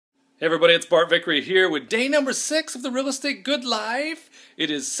Hey everybody, it's Bart Vickery here with day number 6 of the Real Estate Good Life.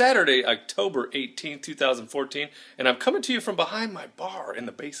 It is Saturday, October 18th, 2014, and I'm coming to you from behind my bar in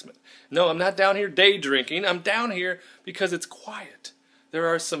the basement. No, I'm not down here day drinking. I'm down here because it's quiet. There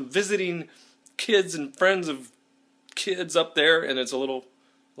are some visiting kids and friends of kids up there, and it's a little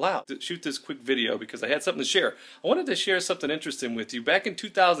loud. To shoot this quick video because I had something to share. I wanted to share something interesting with you. Back in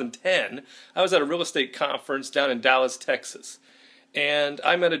 2010, I was at a real estate conference down in Dallas, Texas. And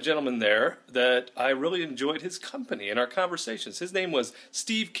I met a gentleman there that I really enjoyed his company and our conversations. His name was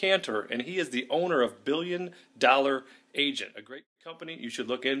Steve Cantor, and he is the owner of Billion Dollar Agent, a great company you should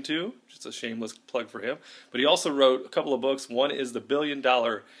look into. Just a shameless plug for him. But he also wrote a couple of books. One is The $1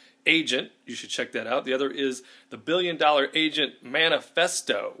 Billion Agent. You should check that out. The other is The $1 Billion Agent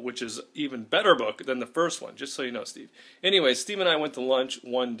Manifesto, which is an even better book than the first one, just so you know, Steve. Anyway, Steve and I went to lunch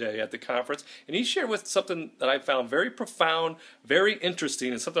one day at the conference, and he shared with something that I found very profound, very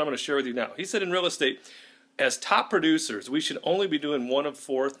interesting, and something I'm going to share with you now. He said in real estate, as top producers, we should only be doing one of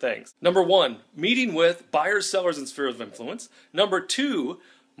 4 things. Number 1, meeting with buyers, sellers, and sphere of influence. Number 2,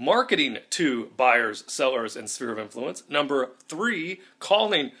 marketing to buyers, sellers, and sphere of influence. Number 3,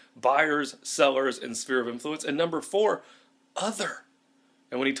 calling buyers, sellers, and sphere of influence. And number 4, other.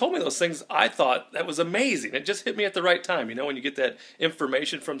 And when he told me those things, I thought that was amazing. It just hit me at the right time. You know, when you get that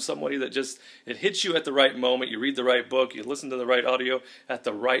information from somebody that just, it hits you at the right moment, you read the right book, you listen to the right audio at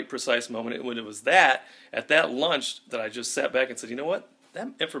the right precise moment. And when it was that, at that lunch, that I just sat back and said, you know what? That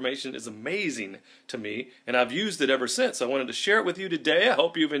information is amazing to me, and I've used it ever since. I wanted to share it with you today. I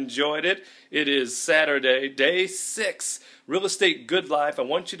hope you've enjoyed it. It is Saturday, day 6, Real Estate Good Life. I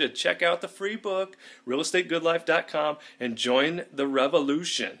want you to check out the free book, realestategoodlife.com, and join the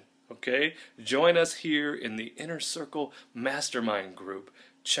revolution, okay? Join us here in the Inner Circle Mastermind Group.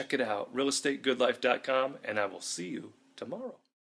 Check it out, realestategoodlife.com, and I will see you tomorrow.